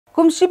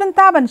Kumsi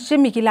bentaban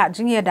shimi kila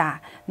jingyada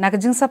nak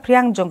jing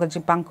sapriang jong ka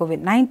jingpang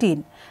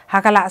COVID-19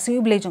 hakala si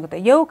ublay jong ka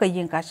tayo ka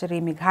ying ka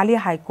shari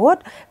Meghalaya High Court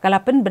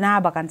kalapen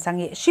bena bakan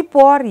sangi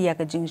shipor ya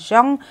ka jing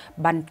syong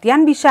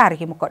bantian bishar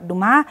ki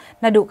mukotduma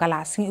nadu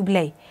kala si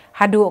ublay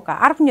hadu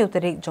ka arf nyu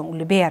terik jong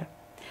uliber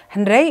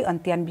henrei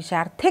ontian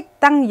bishar thik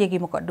tang ye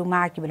ki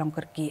mukotduma ki belong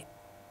kerki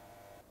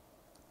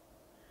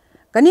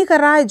Kani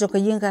karai jong ka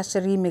ying ka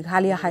shari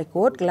Meghalaya High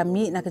Court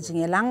kelami nak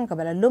jingelang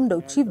kabala lum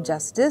do Chief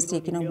Justice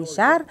ye kinong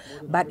bishar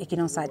bat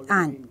ikinong saat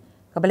an.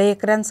 Kabala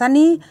kran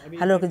sani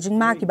halo ka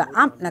jingma ki ba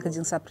amp nak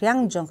jing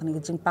sapriang jong ka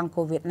jing pang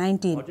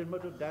COVID-19.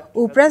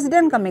 U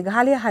President ka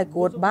Meghalaya High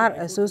Court Bar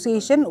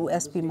Association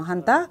USP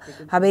Mahanta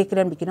habe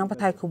kran bikinong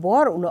pathai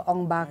kubor ulo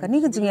ong ba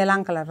kani ka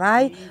jingelang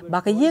kalarai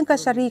ba ka ying ka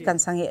shari kan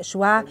sange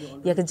shwa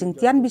ye ka jing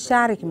tian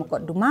bishar ki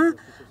mukotduma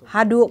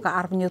hadu ka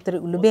arf nyutri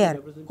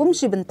uluber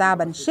kumsi benta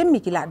ban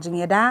shimmi kila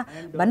jingyada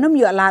banum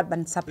yu alat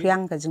ban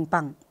sapriang ka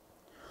jingpang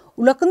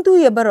ula kentu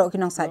ya baro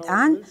kinong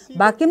sajan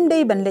bakim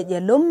dei ban let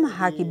yalum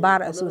haki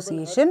bar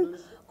association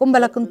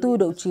kumbala kentu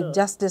do Chief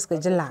Justice ka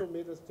jela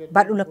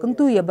bat ula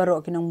kentu ya baro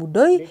kinong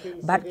mudoi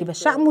bat ki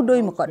basak mudoi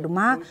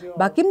mukotduma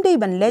bakim dei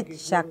ban let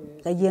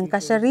syak ka yeng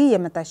kasari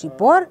ya mata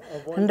sipor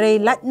henrei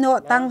lat no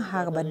tang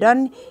ha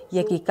badan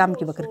ya ki kam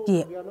ki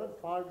bakerki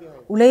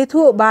Ulai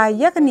itu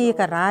bahaya kini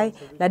karai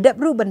ladap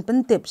ru ban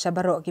pentip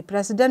sabaro ki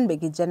President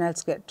bagi General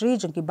Secretary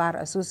jong ki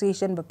Bar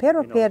Association beper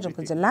jong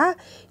ke jela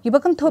ki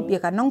bakan thop ya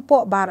kan nong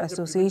po Bar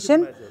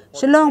Association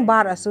Shillong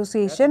Bar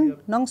Association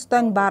Nong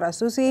Stone Bar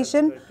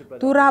Association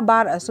Tura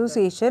Bar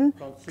Association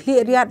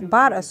Kliariat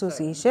Bar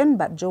Association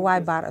bat Jowai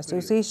Bar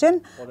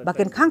Association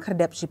bakin khang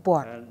khardep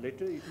sipor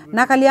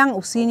nakaliang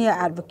senior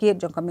advocate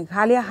jong ka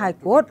Meghalaya High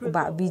Court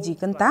ba BG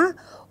kenta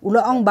ulo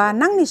ong ba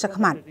nang ni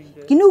sakmat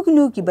kinu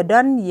ki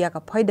badan ya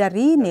ka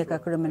phaidari ne ka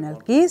criminal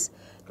case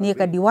ne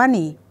ka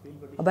diwani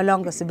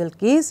abalong ka civil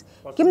case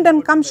kim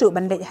dan kamsu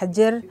bandai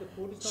hajar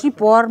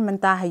sipor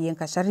mentah yang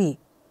ka syari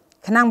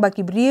khanang ba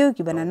ki brio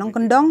ki bana nong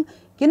kendong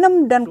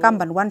kinam dan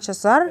kamban wan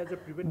sasar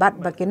bat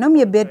ba kinam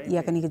ya bed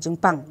ya kani ka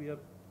jingpang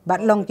bat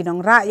long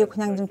kinong ra yo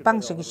khanyang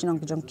jingpang segi sinong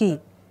ki jongki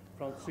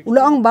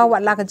ulo ong ba wa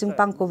la ka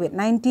jingpang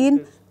COVID-19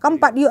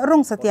 kampat yo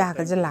rong satia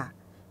ka jela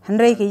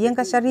Henrei ke yang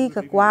kasari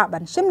ke kwa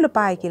ban sim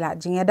lepai kila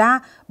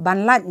jingeda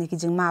ban lat ni ki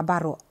jingma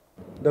baro.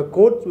 The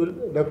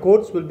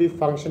courts will be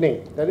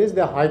functioning. That is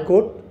the High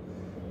Court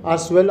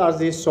as well as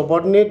the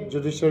subordinate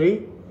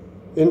judiciary,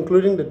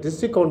 including the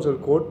District Council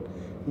Court.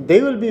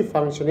 They will be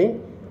functioning,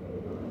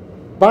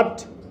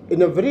 but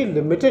in a very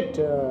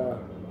limited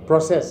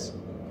process.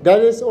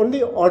 There is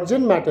only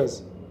urgent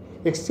matters,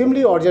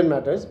 extremely urgent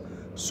matters.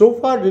 So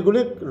far,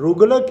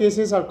 regular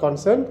cases are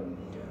concerned.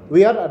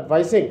 We are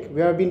advising,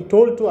 we have been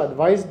told to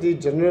advise the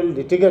general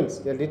litigants,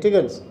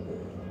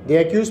 the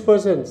accused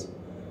persons,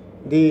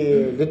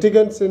 the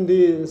litigants in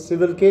the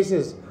civil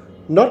cases,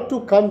 not to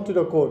come to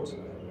the courts,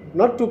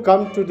 not to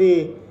come to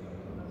the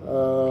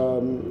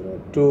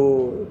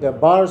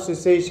bar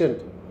association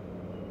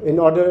in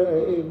order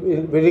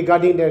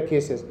regarding their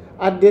cases.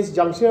 At this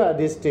juncture, at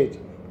this stage,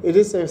 it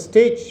is a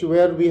stage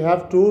where we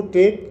have to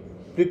take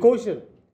precaution.